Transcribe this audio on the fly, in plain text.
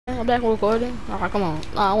I'm back recording. Alright, come on.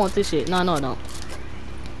 Nah, I want this shit. No, I don't.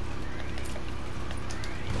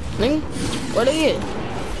 Nigga, where they at?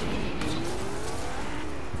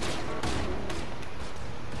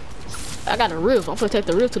 I got a rift. I'm gonna take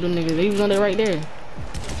the rift to them niggas. They was on there right there.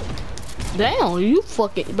 Damn, you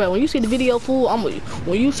fucking, bro. When you see the video, fool,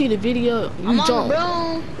 when you see the video, you jump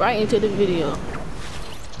right into the video.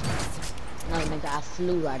 No, nigga, I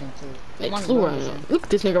flew right into it. Look at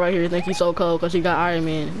this nigga right here. Think he's so cold because he got Iron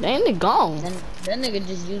Man. That nigga gone. That nigga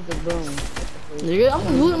just used the broom. Nigga, I'm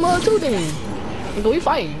gonna loot him up too then. Nigga, we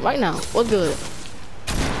fighting right now. What's good?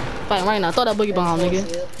 Fighting right now. Throw that boogie bomb, nigga.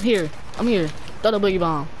 Here, I'm here. Throw the boogie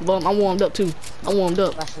bomb. Boom, I'm warmed up too. I'm warmed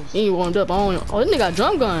up. He ain't warmed up. Oh, this nigga got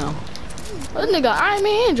drum gun. Oh, this nigga got Iron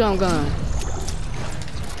Man and drum gun.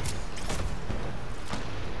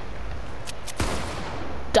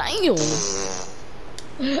 Damn.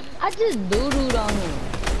 I just doo-dooed on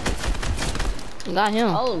him. Got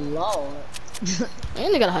him. Oh, Lord.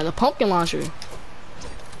 And nigga had a pumpkin launcher.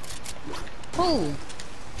 Who?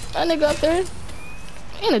 That nigga up there.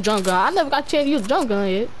 And a drum gun. I never got a chance to use a drum gun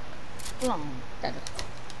yet. Hold on.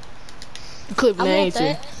 Clip that, ain't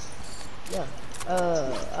you? Yeah.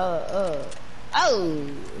 Oh,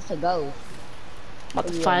 it's a ghost. About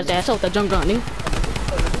to fire his ass out with that drum gun, nigga.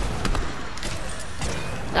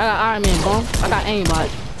 I got Iron Man, bum. I got aimbot.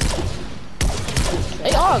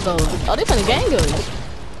 They all go. Oh, they finna gang us.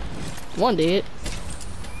 One dead.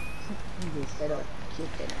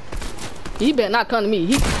 He better not come to me.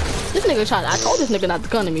 This nigga trying. I told this nigga not to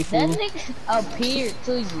come to me, fool. That nigga appeared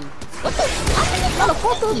to you. What the? How the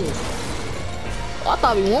fuck is it? Oh, I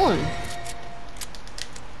thought we won.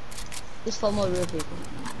 There's 4 more real people.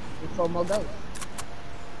 There's 4 more ghosts.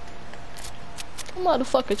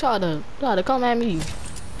 Motherfucker try to come at me.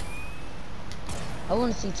 I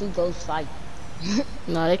want to see 2 ghosts fight.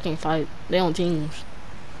 Nah, they can't fight. They on teams.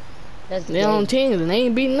 They on teams and they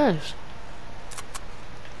ain't beating us.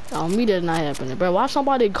 Oh, me that's not happening, bro. Why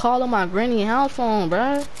somebody calling my granny house phone,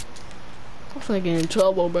 bro? I'm finna get in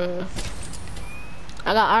trouble, bro.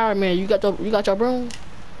 I got Iron Man. You got your broom?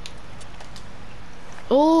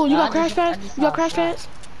 Oh, you got crash pads? You got crash pads?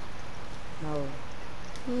 No.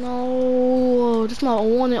 No, this is my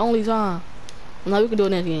one and only time. Now we can do it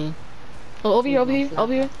next game. Oh, over here.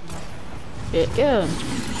 Yeah.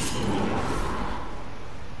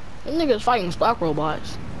 Them niggas fighting stock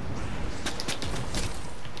robots.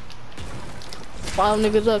 5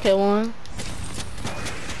 niggas up, K1.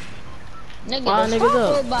 Nigga, 5 niggas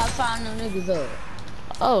up. Robot find them niggas up.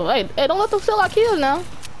 Oh, hey, don't let them steal our kills now.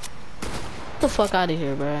 Get the fuck out of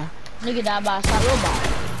here, bro. Nigga died by a stock robot.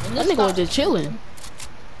 That nigga was just chilling.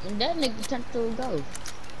 And that nigga turned to a ghost.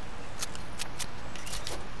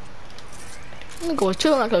 That nigga was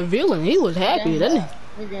chilling like a villain. He was happy, didn't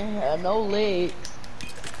he? Nigga had no legs.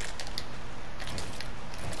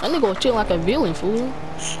 That nigga was chilling like a villain, fool.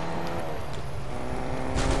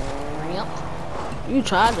 Yep. You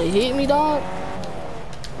tried to hit me, dog?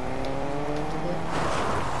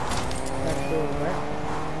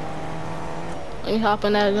 Let me hop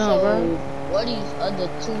in that gun, bro. What these other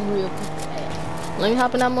 2 real people at? Let me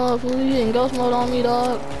hop in that motherfucker. You in ghost mode on me,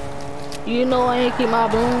 dog. You know I ain't keep my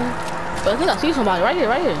broom. But I think I see somebody right here.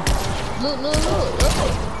 Look.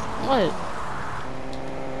 What?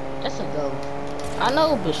 That's a ghost. I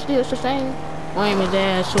know, but still, it's the same. Ram his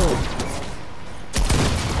ass up.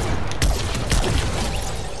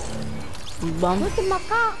 Bum. Look at my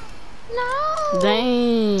car. No.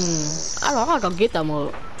 Dang. I gotta go get that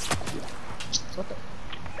mug. What the?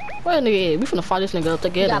 Where the nigga at? We finna fight this nigga up He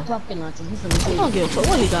together. got pumpkin launcher. He finna I don't give a fuck.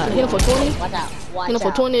 What he got? Hit him for 20? Watch out. Watch Hit him for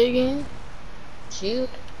out. 20 again? Shield.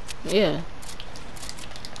 Yeah.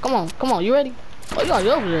 Come on. You ready? Oh, you already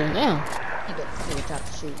over there. Damn. Nigga tried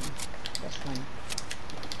to shoot me. That's funny.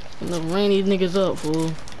 I'm gonna ran these niggas up,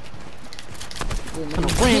 fool. I'm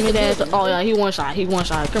gonna ram his ass up. Oh, yeah, he one shot.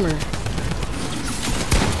 Come here.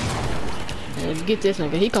 Yeah, get this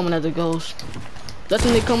nigga. He coming as a ghost. Let the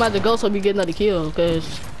nigga come as a ghost so we get another kill, cause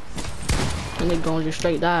the nigga gonna just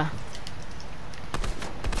straight die.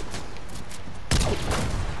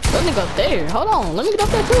 That nigga up there. Hold on. Let me get up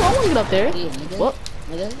there too. I wanna get up there. Yeah, nigga. What?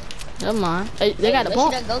 Nigga. Never mind. Hey, they got a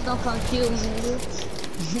pump. That ghost don't come kill me, nigga.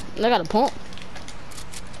 They got a pump.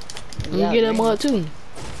 Let me get that mud too.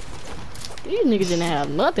 These niggas didn't have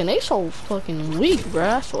nothing. They so fucking weak,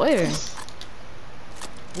 bruh. I swear.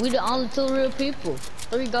 We the only 2 real people.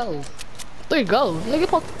 3 ghosts. 3 go. Nigga,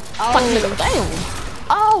 fuck nigga. Damn.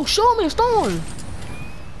 Oh, show me a storm.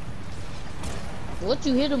 What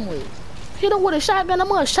you hit him with? Hit him with a shotgun. I'm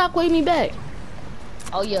gonna shockwave me back.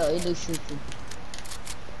 Oh yeah, it do shoot you.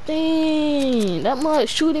 Dang, that mud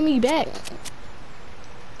shooting me back.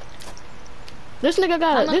 This nigga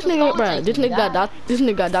got How this much nigga, was bro. gonna This take nigga you, got dog? this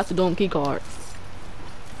nigga got Dr. Doom key card.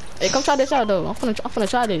 Hey, come try this out though. I'm finna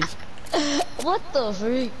try this. What the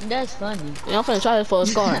freak? That's funny. Yeah, I'm finna try this for a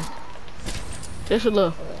scar. Just a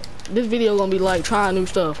look. This video gonna be like trying new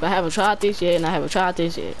stuff. I haven't tried this yet, and I haven't tried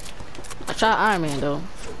this yet. I tried Iron Man though.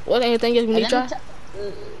 What anything else we need to try?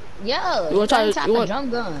 Yeah. You wanna try the this? You want? drum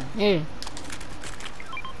gun? Yeah.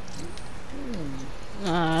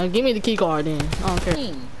 Give me the key card then. I don't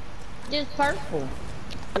care. Just purple.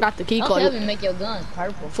 I got the key Don't card. tell me make your guns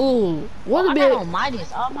purple. Fool, what I would be? got on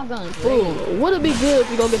Midas. All my guns. Fool, would it be good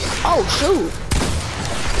if you go get? Oh shoot!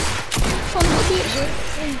 Son of a bitch!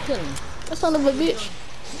 Who you killing? That son of a bitch!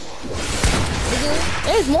 You good?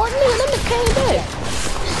 There's more nigga. That nigga came back.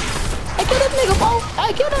 Hey, kill that nigga, fool!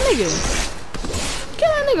 Hey, kill that nigga! Kill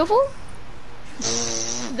that nigga, fool!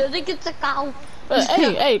 Does it get to call?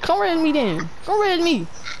 Hey, come red me then. Come red me.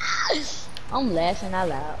 I'm laughing out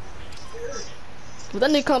loud. If that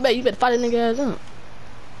nigga come back, you better fight that nigga ass up.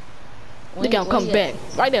 Nigga, I'm coming back.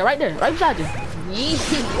 Right there, right beside you.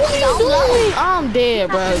 What are you doing? I'm dead,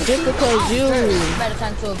 bro. Just because you. You better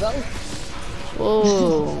turn to a ghost.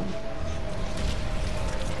 Whoa.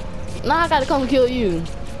 Now I gotta come kill you.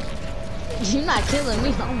 You're not killing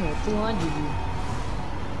me. I'm at 200 you.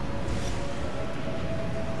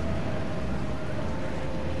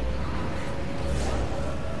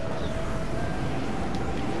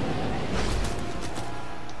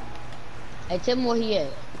 Hey, tell me where he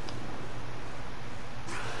at.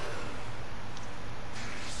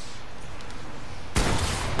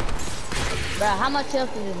 Bro, how much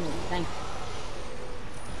health is this nigga? Thank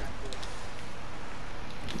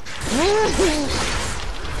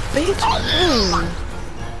Bitch.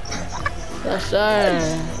 Yes,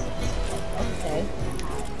 sir. Okay.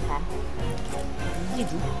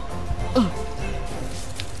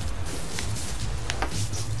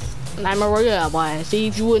 Nightmare Royale, boy. See,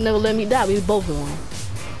 if you would never let me die, we both won.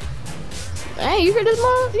 Hey, you hear this,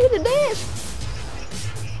 mom? You hear the dance?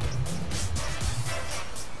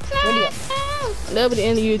 That'll be the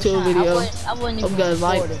end of the YouTube video. I wouldn't Hope even you guys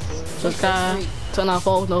like, record it, subscribe, turn on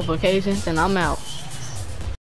post notifications, and I'm out.